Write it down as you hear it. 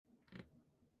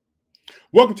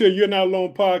Welcome to the You're Not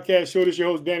Alone podcast show. This is your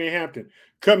host, Danny Hampton,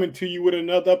 coming to you with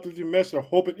another uplifting message of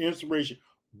hope and inspiration.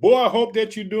 Boy, I hope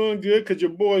that you're doing good because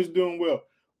your boy is doing well.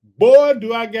 Boy,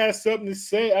 do I got something to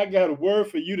say. I got a word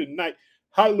for you tonight.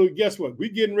 Hallelujah. Guess what? We're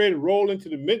getting ready to roll into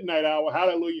the midnight hour.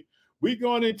 Hallelujah. We're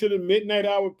going into the midnight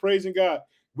hour praising God.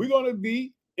 We're going to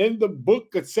be in the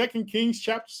book of 2 Kings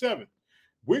chapter 7.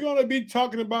 We're going to be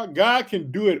talking about God can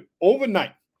do it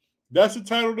overnight. That's the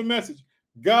title of the message.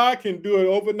 God can do it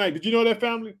overnight. Did you know that,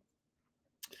 family?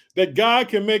 That God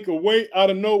can make a way out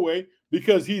of no way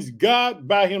because he's God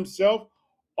by himself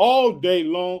all day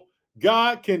long.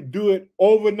 God can do it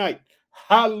overnight.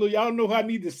 Hallelujah. I don't know who I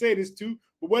need to say this to,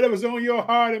 but whatever's on your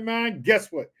heart and mind,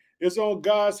 guess what? It's on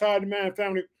God's heart and mind,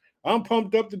 family. I'm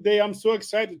pumped up today. I'm so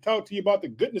excited to talk to you about the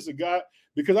goodness of God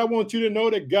because I want you to know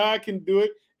that God can do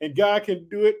it and God can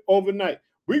do it overnight.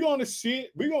 We're going to see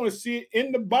it. We're going to see it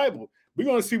in the Bible. We're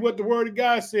going to see what the word of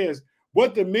God says,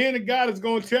 what the man of God is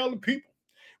going to tell the people.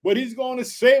 But he's going to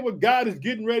say what God is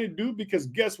getting ready to do because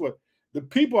guess what? The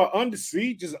people are under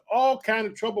siege. There's all kind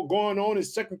of trouble going on in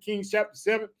 2 Kings chapter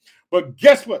 7. But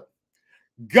guess what?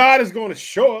 God is going to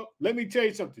show up. Let me tell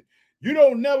you something. You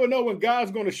don't never know when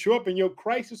God's going to show up in your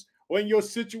crisis or in your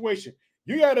situation.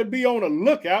 You got to be on the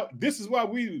lookout. This is why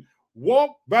we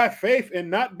walk by faith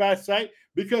and not by sight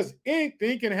because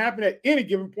anything can happen at any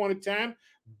given point in time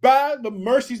by the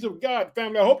mercies of God.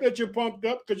 Family, I hope that you're pumped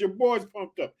up because your boy's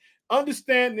pumped up.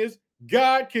 Understand this.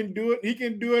 God can do it. He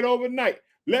can do it overnight.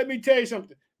 Let me tell you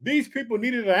something. These people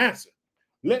needed an answer.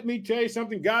 Let me tell you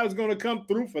something. God is going to come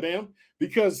through for them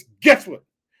because guess what?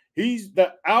 He's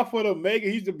the Alpha and Omega.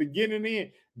 He's the beginning and the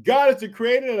end. God is the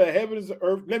creator of the heavens and the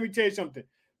earth. Let me tell you something.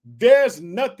 There's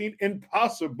nothing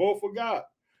impossible for God.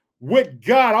 With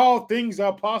God, all things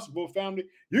are possible, family.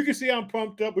 You can see I'm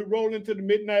pumped up. We roll into the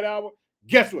midnight hour.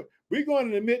 Guess what? We're going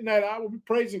to the midnight hour. We're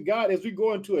praising God as we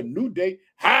go into a new day.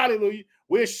 Hallelujah.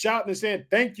 We're shouting and saying,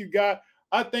 thank you, God.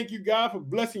 I thank you, God, for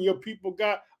blessing your people,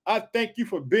 God. I thank you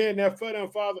for being there for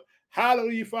them, Father.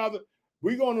 Hallelujah, Father.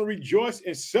 We're going to rejoice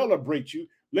and celebrate you.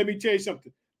 Let me tell you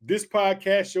something. This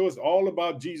podcast show is all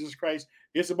about Jesus Christ.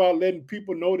 It's about letting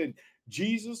people know that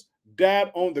Jesus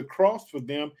died on the cross for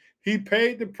them. He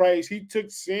paid the price. He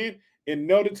took sin and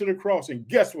nailed it to the cross. And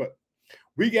guess what?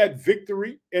 We got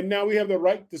victory, and now we have the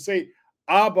right to say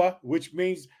Abba, which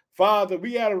means Father.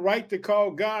 We got a right to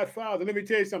call God Father. Let me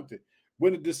tell you something.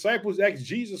 When the disciples asked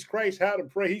Jesus Christ how to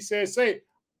pray, he said, say,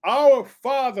 our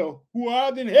Father who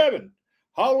art in heaven,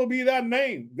 hallowed be thy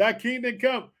name, thy kingdom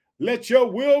come. Let your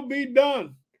will be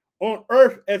done on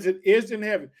earth as it is in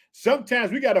heaven.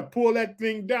 Sometimes we got to pull that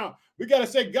thing down. We got to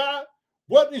say, God,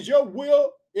 what is your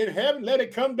will in heaven? Let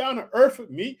it come down to earth with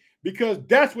me because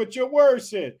that's what your word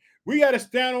said. We got to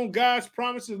stand on God's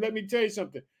promises. Let me tell you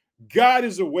something. God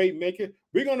is a way maker.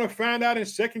 We're going to find out in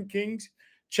 2 Kings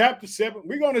chapter 7.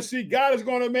 We're going to see God is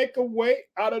going to make a way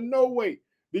out of no way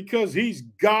because he's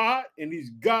God and he's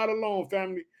God alone,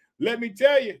 family. Let me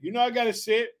tell you, I got to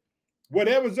say it.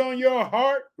 Whatever's on your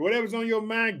heart, whatever's on your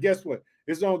mind, guess what?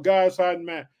 It's on God's heart and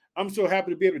mind. I'm so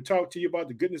happy to be able to talk to you about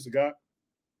the goodness of God.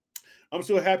 I'm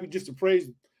so happy just to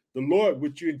praise the Lord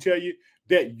with you and tell you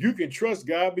that you can trust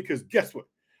God because guess what?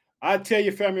 I tell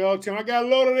your family all the time, I got a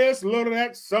load of this, a load of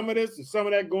that, some of this and some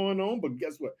of that going on. But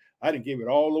guess what? I didn't give it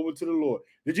all over to the Lord.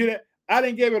 Did you that? I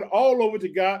didn't give it all over to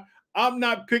God. I'm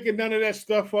not picking none of that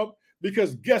stuff up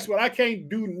because guess what? I can't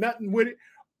do nothing with it.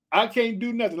 I can't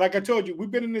do nothing. Like I told you,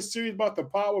 we've been in this series about the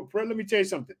power of prayer. Let me tell you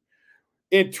something.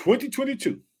 In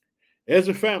 2022, as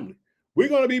a family, we're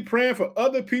going to be praying for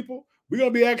other people. We're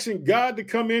going to be asking God to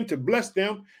come in to bless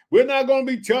them. We're not going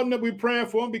to be telling them we're praying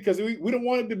for them because we don't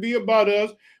want it to be about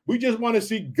us. We just want to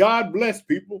see God bless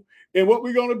people. And what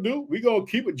we're going to do, we're going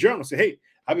to keep a journal. Say, hey,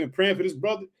 I've been praying for this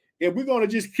brother. And we're going to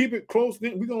just keep it close.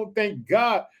 We're going to thank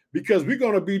God because we're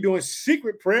going to be doing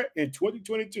secret prayer in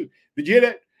 2022. Did you hear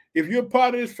that? If you're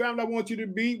part of this family, I want you to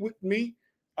be with me.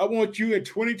 I want you in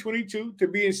 2022 to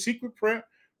be in secret prayer,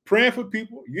 praying for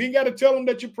people. You ain't got to tell them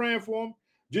that you're praying for them.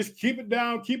 Just keep it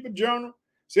down, keep a journal.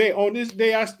 Say, on this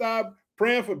day, I start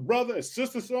praying for brother and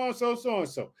sister so-and-so,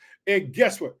 so-and-so. And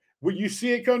guess what? When you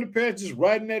see it come to pass, just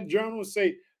write in that journal and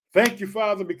say, thank you,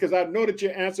 Father, because I know that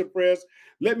you answer prayers.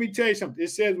 Let me tell you something. It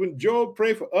says when Job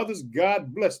prayed for others,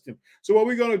 God blessed him. So what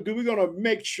we're going to do, we're going to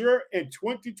make sure in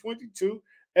 2022,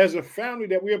 as a family,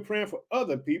 that we are praying for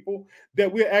other people,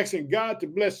 that we're asking God to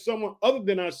bless someone other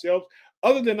than ourselves,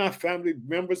 other than our family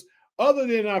members, other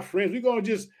than our friends. We're going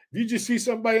to if you just see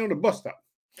somebody on the bus stop,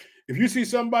 if you see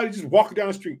somebody just walking down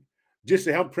the street, just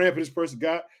say, I'm praying for this person,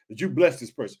 God, that you bless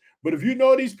this person. But if you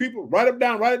know these people, write it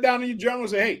down in your journal and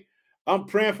say, hey, I'm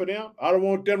praying for them. I don't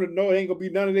want them to know it ain't gonna be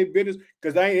none of their business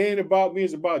because it ain't about me.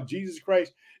 It's about Jesus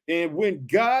Christ. And when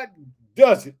God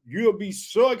does it, you'll be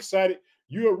so excited.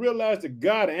 You'll realize that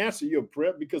God answered your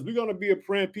prayer because we're gonna be a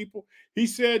praying people. He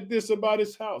said this about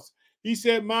his house. He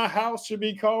said, "My house should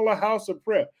be called a house of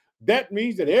prayer." That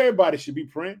means that everybody should be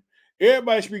praying.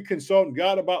 Everybody should be consulting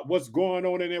God about what's going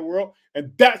on in their world,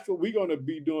 and that's what we're gonna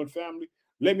be doing, family.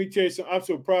 Let me tell you something. I'm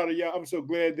so proud of y'all. I'm so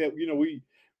glad that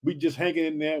we just hanging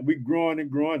in there. We growing and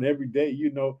growing every day.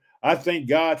 I thank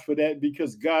God for that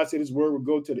because God said his word will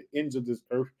go to the ends of this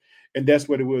earth, and that's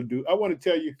what it will do. I want to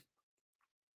tell you,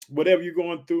 whatever you're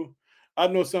going through, I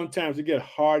know sometimes it get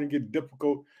hard and get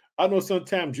difficult. I know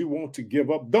sometimes you want to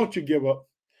give up. Don't you give up.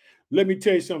 Let me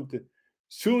tell you something.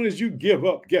 Soon as you give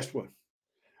up, guess what?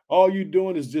 All you're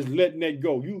doing is just letting that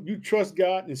go. You trust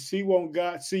God and see won't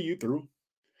God see you through.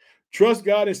 Trust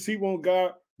God and see won't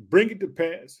God bring it to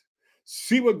pass.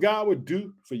 See what God would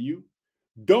do for you.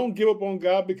 Don't give up on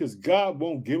God because God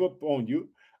won't give up on you.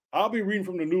 I'll be reading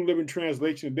from the New Living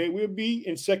Translation today. We'll be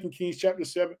in 2 Kings chapter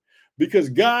 7 because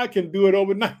God can do it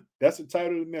overnight. That's the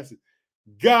title of the message.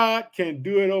 God can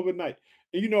do it overnight.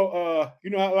 And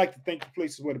I like to thank the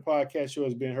places where the podcast show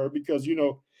has been heard because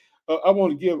I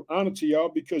want to give honor to y'all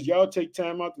because y'all take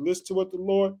time out to listen to what the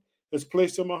Lord has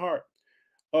placed in my heart.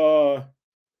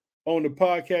 On the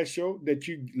podcast show that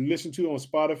you listen to on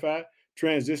Spotify,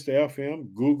 Transistor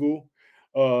FM, Google,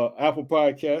 Apple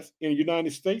Podcasts. In the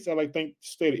United States, I'd like to thank the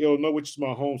state of Illinois, which is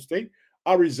my home state.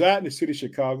 I reside in the city of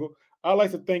Chicago. I'd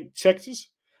like to thank Texas,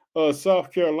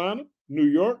 South Carolina, New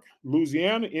York,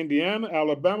 Louisiana, Indiana,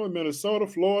 Alabama, Minnesota,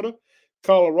 Florida,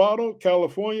 Colorado,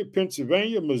 California,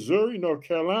 Pennsylvania, Missouri, North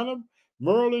Carolina,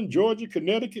 Maryland, Georgia,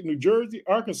 Connecticut, New Jersey,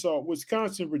 Arkansas,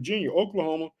 Wisconsin, Virginia,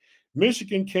 Oklahoma,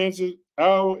 Michigan, Kansas,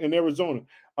 Iowa, and Arizona.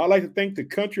 I'd like to thank the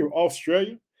country of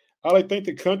Australia. I'd like to thank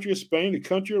the country of Spain, the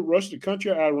country of Russia, the country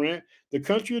of Iran, the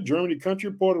country of Germany, the country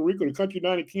of Puerto Rico, the country of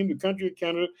United Kingdom, the country of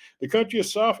Canada, the country of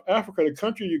South Africa, the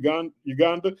country of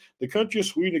Uganda, the country of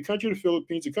Sweden, the country of the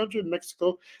Philippines, the country of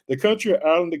Mexico, the country of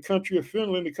Ireland, the country of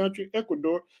Finland, the country of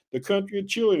Ecuador, the country of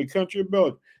Chile, the country of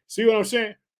Belgium. See what I'm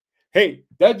saying? Hey,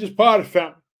 that's just part of the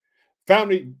family.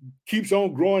 Family keeps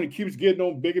on growing and keeps getting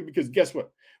on bigger because guess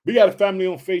what? We got a family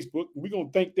on Facebook. We're gonna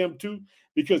thank them too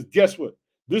because guess what?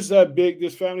 This is how big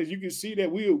this family is. You can see that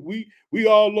we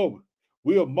all over.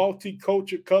 We're a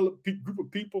multicultural group of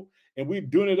people, and we're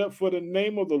doing it up for the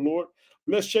name of the Lord.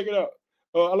 Let's check it out.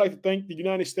 I'd like to thank the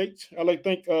United States. I'd like to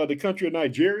thank the country of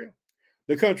Nigeria,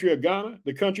 the country of Ghana,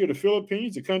 the country of the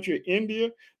Philippines, the country of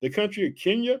India, the country of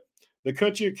Kenya, the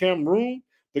country of Cameroon,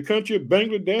 the country of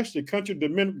Bangladesh, the country of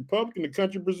Dominican Republic, and the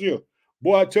country of Brazil.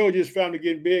 Boy, I told you this family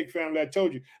getting big, family. I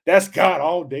told you. That's God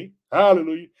all day.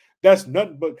 Hallelujah. That's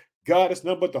nothing but God. That's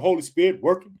nothing but the Holy Spirit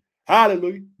working.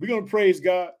 Hallelujah. We're going to praise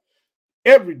God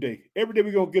every day. Every day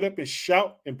we're going to get up and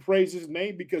shout and praise his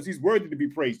name because he's worthy to be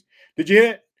praised. Did you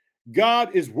hear it?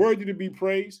 God is worthy to be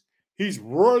praised. He's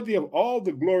worthy of all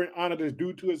the glory and honor that's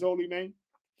due to his holy name.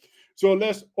 So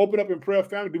let's open up in prayer,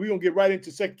 family. We're going to get right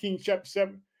into 2 Kings chapter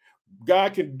 7.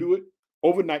 God can do it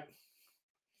overnight.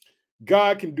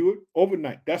 God can do it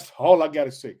overnight. That's all I got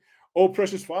to say. Oh,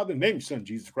 precious Father, in the name of your Son,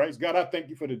 Jesus Christ. God, I thank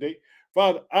you for today.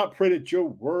 Father, I pray that your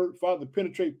word, Father,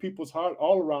 penetrate people's heart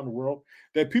all around the world,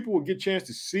 that people will get a chance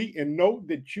to see and know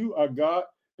that you are God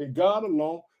and God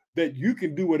alone, that you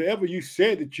can do whatever you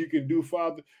said that you can do,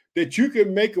 Father, that you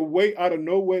can make a way out of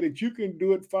nowhere, that you can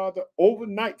do it, Father,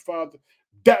 overnight, Father.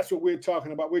 That's what we're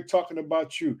talking about. We're talking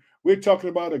about you. We're talking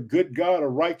about a good God, a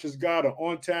righteous God, an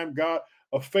on-time God,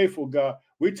 a faithful God.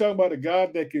 We're talking about a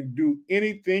God that can do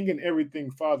anything and everything,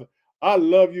 Father. I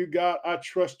love you, God. I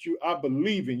trust you. I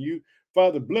believe in you.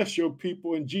 Father, bless your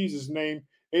people in Jesus' name.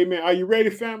 Amen. Are you ready,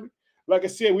 family? Like I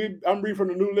said, I'm reading from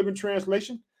the New Living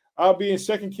Translation. I'll be in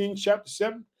 2 Kings chapter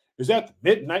 7. It's at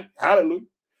midnight. Hallelujah.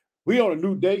 We on a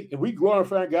new day, and we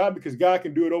glorify God because God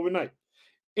can do it overnight.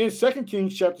 In 2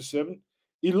 Kings chapter 7,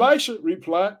 Elisha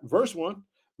replied, verse 1,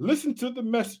 listen to the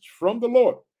message from the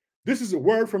Lord. This is a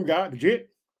word from God. Did you hear it?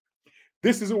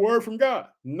 This is a word from God,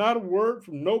 not a word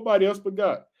from nobody else but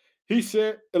God. He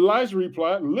said, Elijah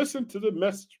replied, listen to the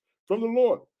message from the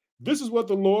Lord. This is what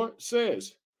the Lord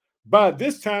says. By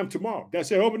this time tomorrow,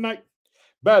 that's it, overnight.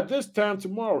 By this time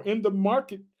tomorrow, in the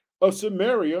market of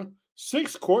Samaria,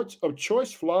 6 quarts of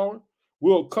choice flour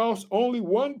will cost only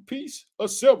 1 piece of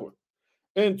silver,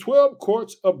 and 12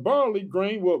 quarts of barley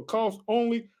grain will cost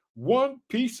only 1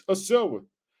 piece of silver.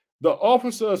 The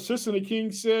officer assisting the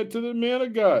king said to the man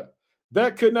of God,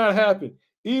 that could not happen,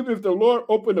 even if the Lord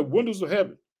opened the windows of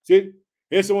heaven. See,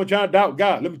 here's someone trying to doubt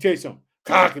God. Let me tell you something.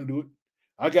 God can do it.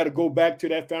 I got to go back to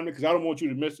that family because I don't want you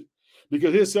to miss it.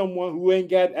 because here's someone who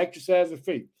ain't got exercise of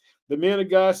faith. The man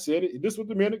of God said it. This is what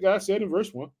the man of God said in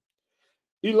verse 1.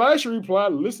 Elisha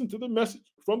replied, listen to the message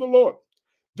from the Lord.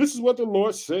 This is what the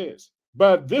Lord says.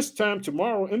 By this time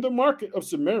tomorrow in the market of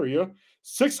Samaria,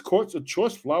 6 quarts of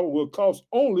choice flour will cost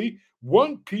only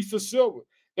 1 piece of silver,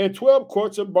 and 12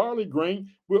 quarts of barley grain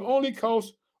will only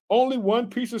cost only 1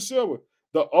 piece of silver.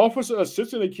 The officer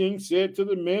assisting the king said to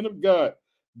the man of God,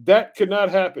 that could not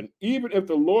happen, even if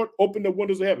the Lord opened the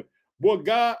windows of heaven. Boy,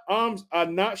 God's arms are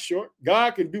not short.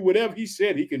 God can do whatever he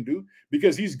said he can do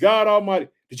because he's God Almighty.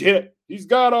 Did you hear that? He's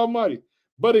God Almighty.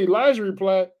 But Elijah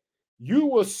replied, you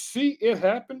will see it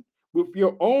happen with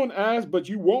your own eyes, but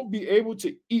you won't be able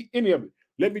to eat any of it.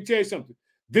 Let me tell you something.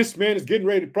 This man is getting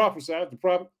ready to prophesy, the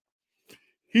prophet.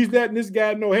 He's letting this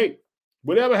guy know, hey,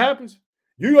 whatever happens,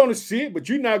 you're going to see it, but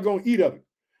you're not going to eat of it.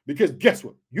 Because guess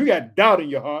what? You got doubt in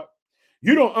your heart.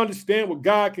 You don't understand what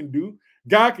God can do.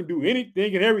 God can do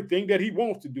anything and everything that he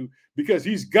wants to do because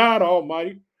he's God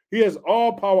Almighty. He has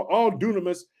all power, all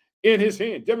dunamis in his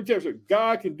hand. Let me tell you,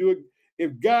 God can do it.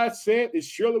 If God said, it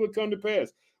surely will come to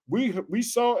pass. We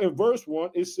saw in verse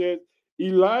 1, it said,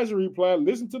 Elijah replied,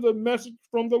 listen to the message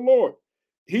from the Lord.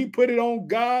 He put it on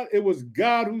God. It was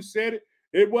God who said it.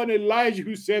 It wasn't Elijah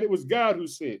who said it. It was God who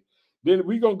said it. Then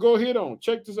we're going to go ahead on.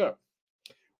 Check this out.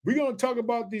 We're going to talk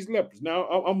about these lepers. Now,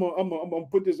 I'm going to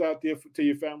put this out there to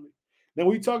your family. Now,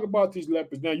 we talk about these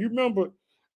lepers. Now, you remember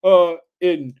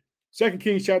in 2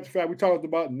 Kings chapter 5, we talked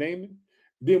about Naaman.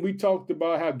 Then we talked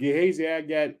about how Gehazi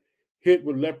got hit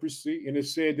with leprosy, and it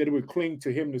said that it would cling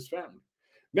to him and his family.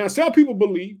 Now, some people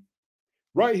believe,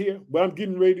 right here, what I'm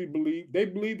getting ready to believe, they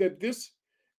believe that this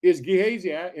is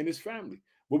Gehazi and his family.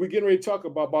 What we're getting ready to talk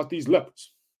about these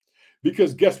lepers.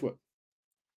 Because guess what?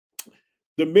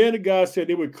 The man of God said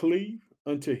they would cleave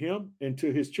unto him and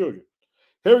to his children.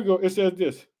 Here we go. It says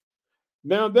this.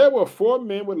 Now there were 4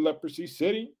 men with leprosy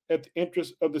sitting at the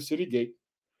entrance of the city gate.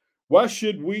 Why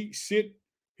should we sit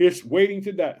here waiting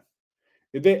to die?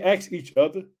 If they asked each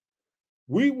other,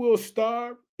 we will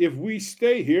starve if we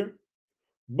stay here,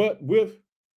 but with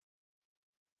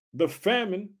the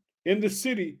famine in the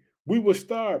city, we will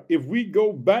starve if we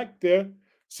go back there.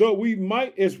 So we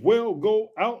might as well go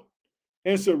out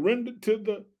and surrender to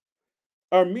the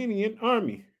Armenian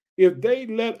army. If they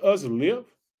let us live,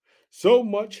 so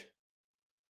much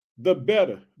the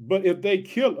better. But if they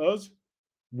kill us,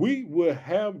 we will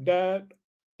have died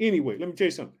anyway. Let me tell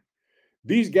you something.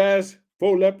 These guys,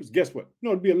 4 lepers, guess what?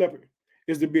 No, to be a leper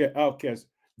is to be an outcast.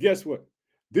 Guess what?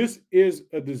 This is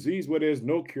a disease where there's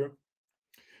no cure.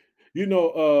 You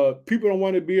know, people don't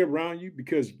want to be around you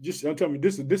because I'm telling you,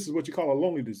 this is what you call a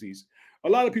lonely disease. A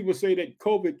lot of people say that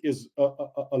COVID is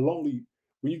a lonely.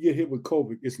 When you get hit with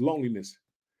COVID, it's loneliness.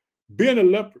 Being a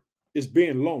leper is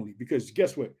being lonely because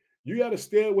guess what? You got to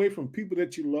stay away from people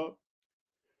that you love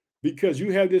because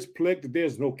you have this plague that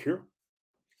there's no cure.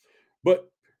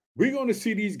 But we're going to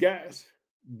see these guys.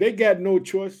 They got no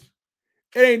choice.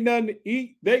 It ain't nothing to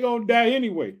eat. They're going to die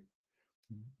anyway.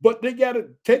 But they got to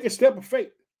take a step of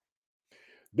faith.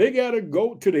 They got to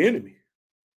go to the enemy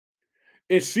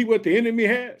and see what the enemy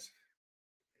has.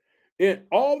 And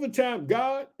all the time,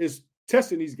 God is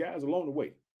testing these guys along the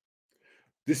way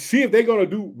to see if they're going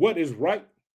to do what is right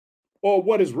or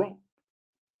what is wrong.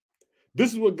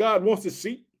 This is what God wants to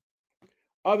see.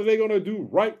 Are they going to do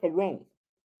right or wrong?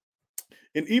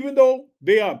 And even though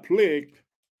they are plagued,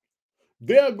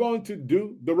 they are going to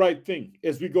do the right thing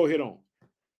as we go ahead on.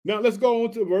 Now, let's go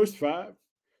on to verse 5.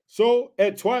 So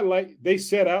at twilight, they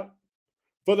set out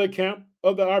for the camp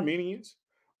of the Armenians.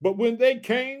 But when they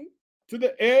came to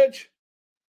the edge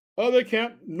of the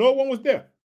camp, no one was there.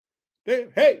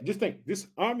 Just think, this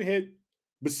army had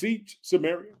besieged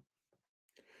Samaria.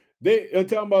 I'm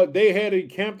talking about they had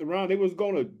encamped around. They was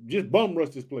going to just bum rush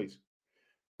this place.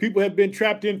 People have been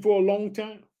trapped in for a long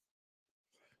time.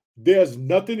 There's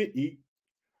nothing to eat.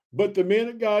 But the man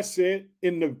of God said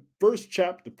in the first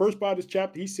chapter, the first part of this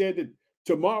chapter, he said that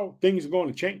tomorrow things are going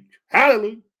to change.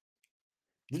 Hallelujah.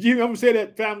 Did you hear me say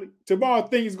that, family? Tomorrow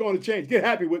things are going to change. Get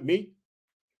happy with me.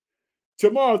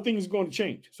 Tomorrow things are going to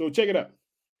change. So check it out.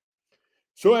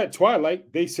 So at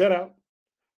twilight, they set out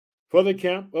for the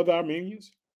camp of the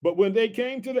Armenians. But when they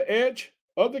came to the edge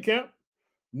of the camp,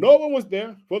 no one was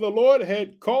there, for the Lord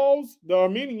had caused the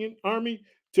Armenian army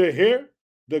to hear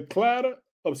the clatter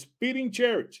of speeding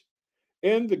chariots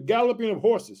and the galloping of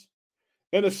horses.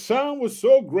 And the sound was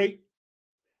so great,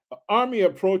 an army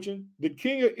approaching. The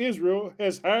king of Israel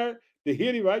has hired the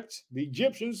Hittites, the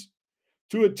Egyptians,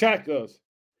 to attack us.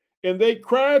 And they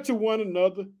cried to one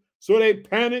another, so they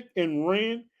panicked and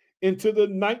ran into the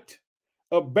night,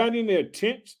 abandoning their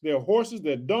tents, their horses,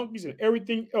 their donkeys, and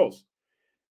everything else.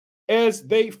 as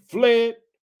they fled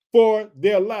for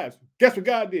their lives. Guess what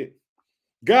God did?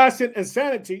 God sent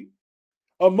insanity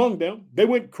among them. They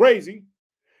went crazy.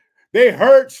 They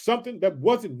heard something that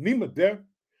wasn't NEMA there.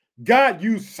 God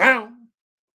used sound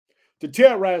to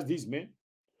terrorize these men,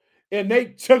 and they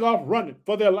took off running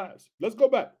for their lives. Let's go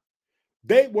back.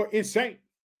 They were insane.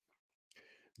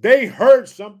 They heard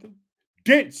something,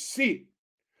 didn't see it,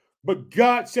 but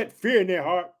God set fear in their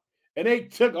heart, and they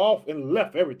took off and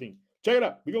left everything. Check it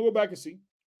out. We're going to go back and see.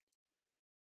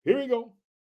 Here we go.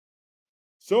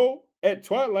 So at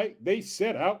twilight, they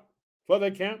set out for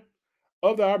the camp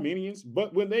of the Armenians,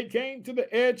 but when they came to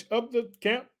the edge of the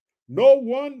camp, no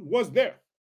one was there.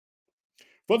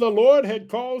 For the Lord had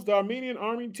caused the Armenian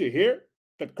army to hear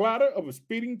the clatter of a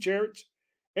speeding chariots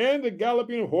and the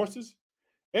galloping of horses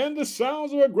and the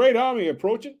sounds of a great army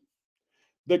approaching.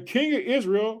 The king of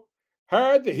Israel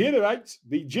hired the Hittites,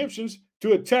 the Egyptians,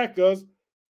 to attack us,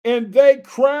 and they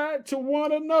cried to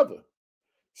one another.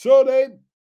 So they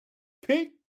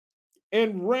picked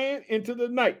and ran into the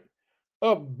night,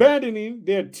 abandoning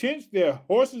their tents, their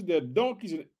horses, their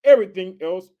donkeys, and everything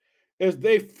else as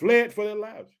they fled for their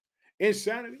lives.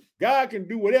 Insanity. God can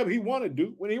do whatever he want to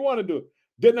do when he want to do it.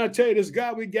 Didn't I tell you this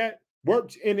God we got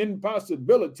works in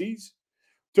impossibilities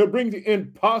to bring the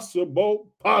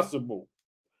impossible possible?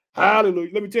 Hallelujah.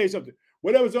 Let me tell you something.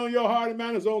 Whatever's on your heart and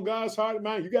mind is on God's heart and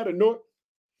mind. You got to know it.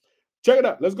 Check it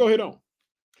out. Let's go ahead on.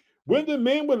 When the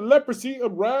men with leprosy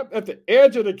arrived at the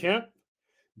edge of the camp,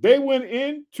 they went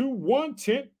into one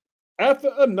tent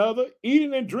after another,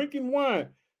 eating and drinking wine,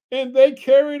 and they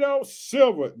carried out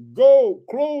silver, gold,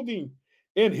 clothing,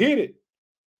 and hid it.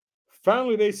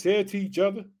 Finally, they said to each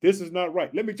other, "This is not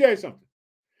right." Let me tell you something.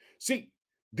 See,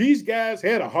 these guys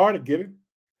had a heart of giving,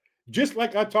 just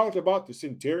like I talked about the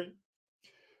centurion.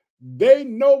 They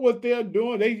know what they're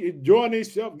doing. They enjoying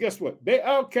themselves. Guess what? They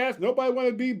outcast. Nobody want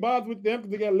to be bothered with them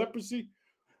because they got leprosy.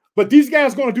 But these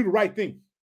guys are going to do the right thing.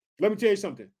 Let me tell you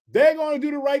something. They're going to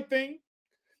do the right thing.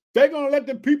 They're going to let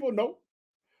the people know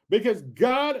because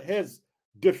God has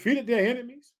defeated their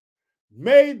enemies,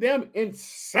 made them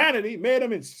insanity, made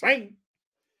them insane.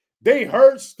 They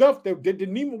heard stuff that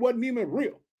wasn't even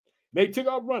real. They took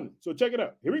off running. So check it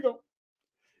out. Here we go.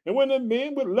 And when the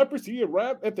men with leprosy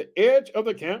arrived at the edge of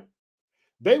the camp,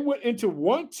 they went into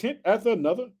one tent after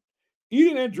another,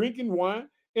 eating and drinking wine,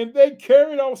 and they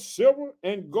carried off silver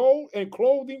and gold and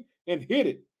clothing and hid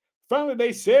it. Finally,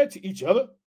 they said to each other,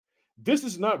 "This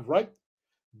is not right.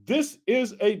 This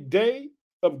is a day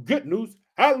of good news."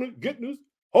 Hallelujah. Good news.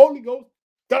 Holy Ghost.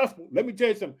 Gospel. Let me tell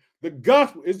you something. The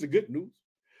gospel is the good news.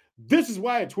 This is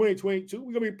why in 2022,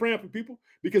 we're going to be praying for people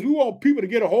because we want people to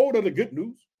get a hold of the good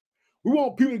news. We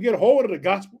want people to get a hold of the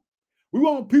gospel. We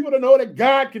want people to know that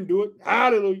God can do it.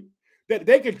 Hallelujah. That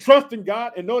they can trust in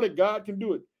God and know that God can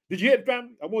do it. Did you hear it,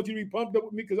 family? I want you to be pumped up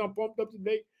with me because I'm pumped up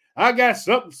today. I got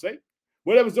something to say.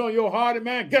 Whatever's on your heart and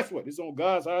mind, guess what? It's on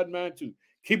God's heart and mind too.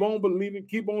 Keep on believing.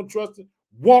 Keep on trusting.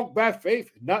 Walk by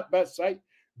faith, not by sight.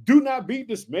 Do not be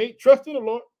dismayed. Trust in the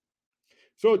Lord.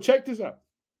 So check this out.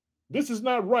 This is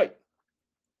not right.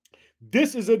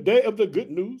 This is a day of the good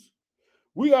news.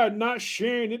 We are not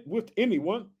sharing it with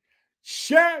anyone.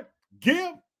 Share,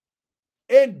 give,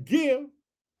 and give,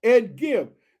 and give.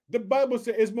 The Bible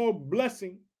says it's more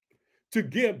blessing to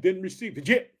give than receive.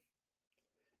 Yet,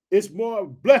 it's more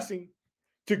blessing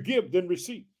to give than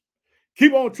receive.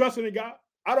 Keep on trusting in God.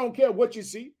 I don't care what you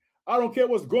see. I don't care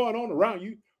what's going on around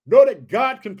you. Know that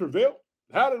God can prevail.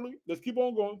 Hallelujah. Let's keep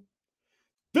on going.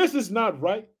 This is not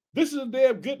right. This is a day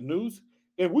of good news,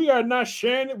 and we are not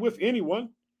sharing it with anyone.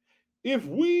 If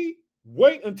we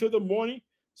wait until the morning,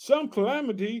 some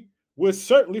calamity will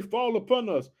certainly fall upon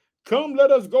us. Come,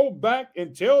 let us go back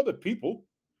and tell the people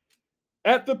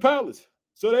at the palace.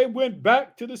 So they went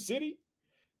back to the city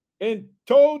and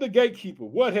told the gatekeeper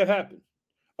what had happened.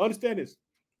 Understand this.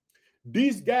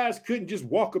 These guys couldn't just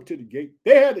walk up to the gate.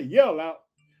 They had to yell out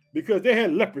because they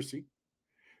had leprosy.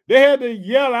 They had to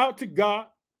yell out to God.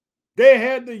 They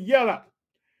had to yell out,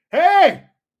 "Hey,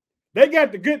 they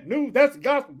got the good news." That's the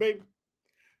gospel, baby.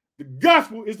 The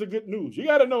gospel is the good news. You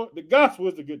got to know it. The gospel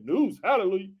is the good news.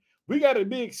 Hallelujah. We got to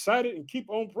be excited and keep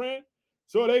on praying.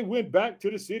 So they went back to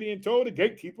the city and told the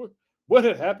gatekeeper what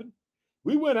had happened.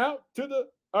 We went out to the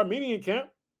Armenian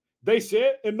camp, they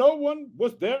said, and no one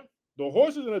was there. The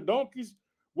horses and the donkeys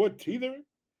were teething,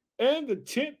 and the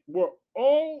tent were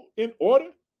all in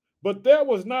order, but there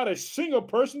was not a single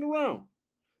person around.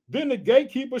 Then the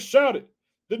gatekeeper shouted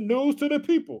the news to the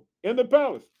people in the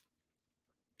palace.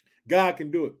 God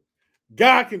can do it.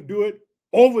 God can do it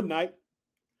overnight.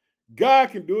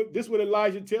 God can do it. This is what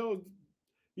Elijah tells.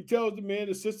 He tells the man,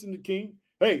 assisting the king,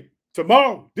 "Hey,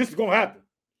 tomorrow this is going to happen."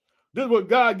 This is what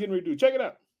God getting ready to do. Check it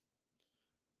out.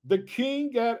 The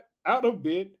king got out of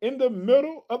bed in the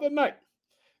middle of the night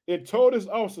and told his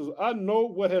officers, I know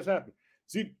what has happened.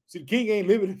 See, the king ain't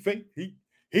living in faith.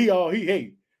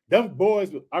 Hey, them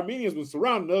boys, Armenians was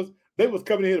surrounding us. They was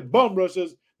coming in here to bum rush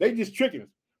us. They just tricking us.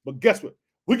 But guess what?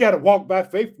 We got to walk by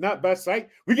faith, not by sight.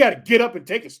 We got to get up and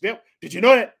take a step. Did you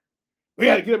know that? We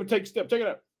got to get up and take a step. Check it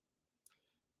out.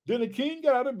 Then the king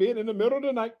got out of bed in the middle of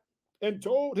the night and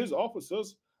told his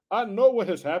officers, I know what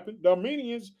has happened. The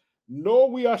Armenians know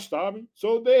we are starving.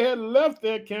 So they had left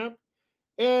their camp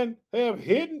and have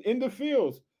hidden in the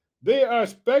fields. They are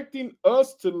expecting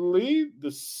us to leave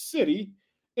the city,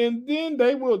 and then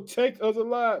they will take us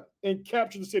alive and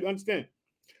capture the city. Understand?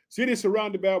 City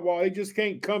surrounded by a wall. They just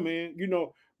can't come in,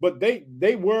 But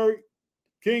they worry.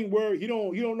 King worry. He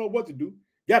don't know what to do. You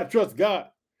got to trust God.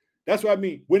 That's what I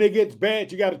mean. When it gets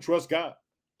bad, you got to trust God.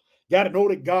 You got to know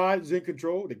that God is in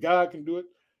control. That God can do it.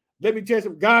 Let me tell you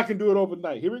something. God can do it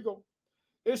overnight. Here we go.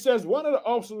 It says one of the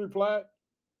officers replied,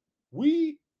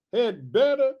 we had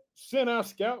better send our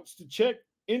scouts to check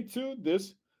into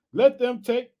this. Let them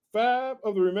take 5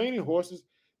 of the remaining horses.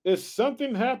 If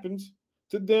something happens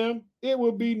to them, it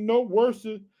will be no worse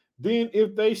than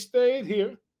if they stayed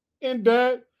here and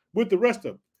died with the rest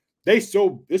of them.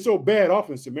 It's so bad off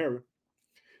in Samaria.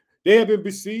 They have been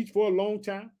besieged for a long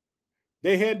time.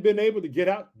 They hadn't been able to get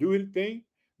out, do anything,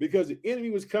 because the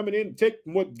enemy was coming in and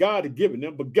taking what God had given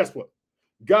them. But guess what?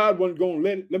 God wasn't going to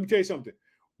let it. Let me tell you something.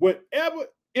 Whenever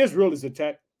Israel is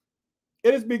attacked,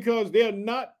 it is because they are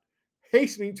not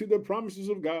hastening to the promises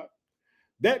of God.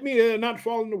 That means they're not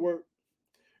following the word.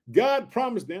 God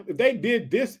promised them if they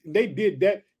did this, they did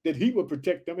that, that he would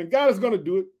protect them. And God is going to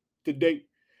do it today.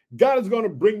 God is going to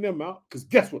bring them out because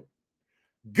guess what?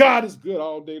 God is good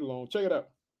all day long. Check it out.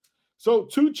 So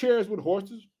 2 chariots with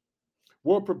horses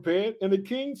were prepared, and the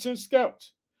king sent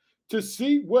scouts to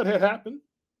see what had happened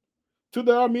to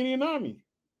the Armenian army.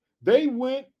 They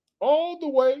went all the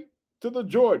way to the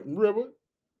Jordan River,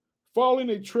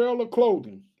 following a trail of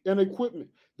clothing and equipment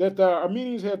that the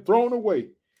Armenians had thrown away.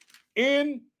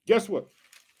 And guess what?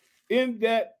 In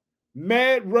that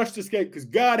mad rush to escape, because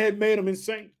God had made them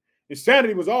insane.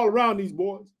 Insanity was all around these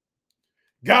boys.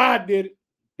 God did it.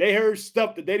 They heard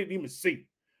stuff that they didn't even see.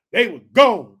 They were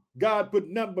gone. God put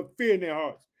nothing but fear in their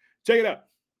hearts. Check it out.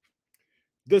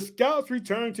 The scouts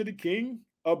returned to the king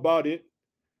about it.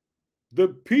 The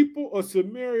people of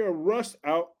Samaria rushed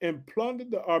out and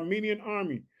plundered the Armenian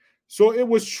army. So it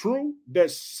was true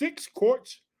that 6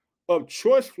 quarts of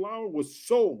choice flour was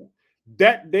sold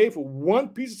that day for 1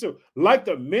 piece of silver. Like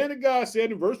the man of God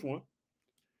said in verse 1,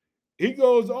 he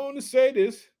goes on to say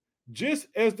this, just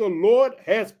as the Lord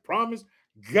has promised,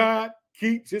 God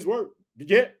keeps his word. Did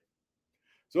you get it?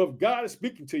 So if God is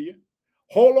speaking to you,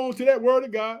 hold on to that word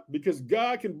of God because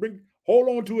God can hold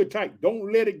on to it tight.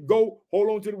 Don't let it go. Hold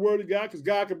on to the word of God because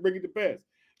God can bring it to pass.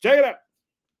 Check it out.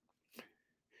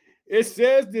 It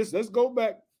says this. Let's go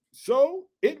back. So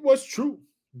it was true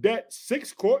that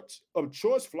 6 quarts of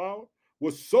choice flour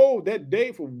was sold that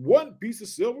day for 1 piece of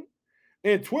silver,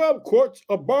 and 12 quarts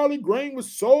of barley grain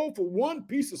was sold for 1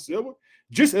 piece of silver,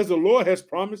 just as the Lord has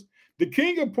promised. The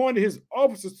king appointed his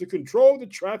officers to control the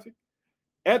traffic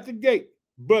at the gate,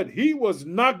 but he was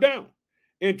knocked down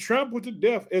and trampled to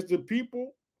death as the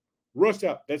people rushed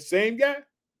out. That same guy,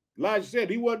 Elijah said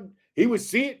he would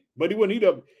see it, but he wouldn't eat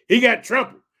of it. He got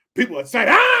trampled. People were saying,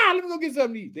 let me go get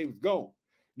something to eat. They was gone.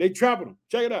 They trampled him.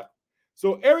 Check it out.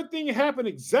 So everything happened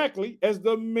exactly as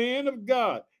the man of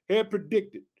God had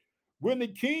predicted. When the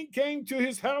king came to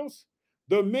his house,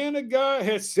 the man of God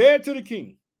had said to the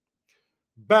king,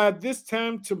 by this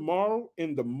time tomorrow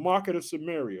in the market of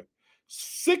Samaria,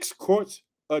 6 quarts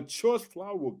of choice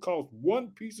flour will cost 1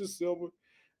 piece of silver,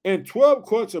 and 12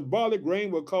 quarts of barley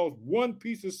grain will cost 1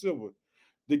 piece of silver.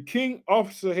 The king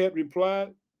officer had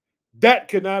replied, that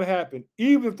cannot happen,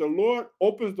 even if the Lord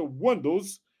opens the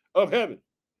windows of heaven.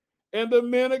 And the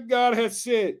man of God had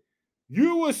said,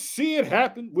 you will see it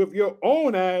happen with your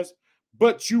own eyes,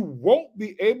 but you won't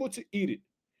be able to eat it.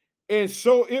 And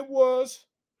so it was,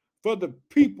 for the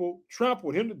people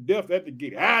trampled him to death at the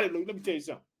gate. Hallelujah. Let me tell you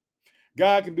something.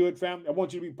 God can do it, family. I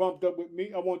want you to be pumped up with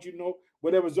me. I want you to know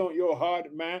whatever's on your heart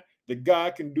and mind, that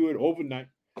God can do it overnight.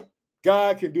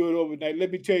 God can do it overnight.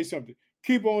 Let me tell you something.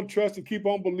 Keep on trusting, keep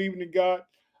on believing in God.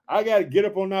 I got to get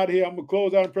up on out of here. I'm going to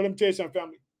close out and pray. Let me tell you something,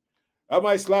 family. I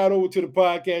might slide over to the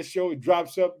podcast show and drop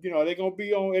something. It ain't going to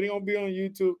be on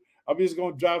YouTube. I'm just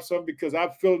going to drop something because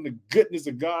I'm feeling the goodness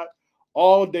of God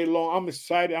all day long. I'm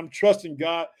excited. I'm trusting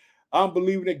God. I'm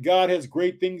believing that God has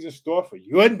great things in store for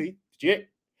you and me. Shit.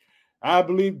 I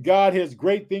believe God has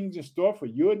great things in store for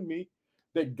you and me,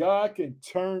 that God can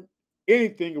turn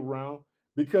anything around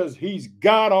because he's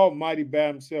God Almighty by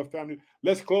himself, family.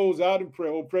 Let's close out in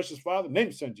prayer. Oh, precious Father, name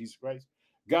your son, Jesus Christ.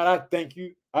 God, I thank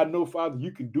you. I know, Father,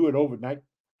 you can do it overnight.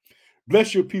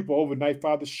 Bless your people overnight,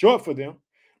 Father. Show up for them.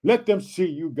 Let them see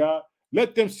you, God.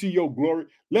 Let them see your glory.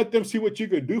 Let them see what you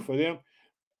can do for them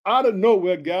out of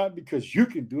nowhere, God, because you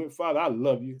can do it, Father. I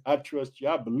love you. I trust you.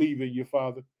 I believe in you,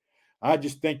 Father. I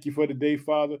just thank you for the day,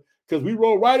 Father, because we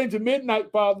rolled right into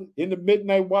midnight, Father. In the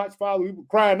midnight watch, Father, we were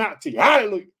crying out to you.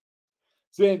 Hallelujah.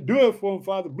 Saying, do it for them,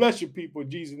 Father. Bless your people in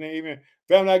Jesus' name. Amen.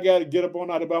 Family, I got to get up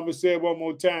on out, but I'm going to say it one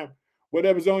more time.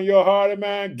 Whatever's on your heart and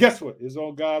mind, guess what? It's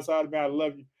on God's heart and mind. I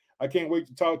love you. I can't wait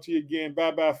to talk to you again.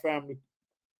 Bye-bye, family.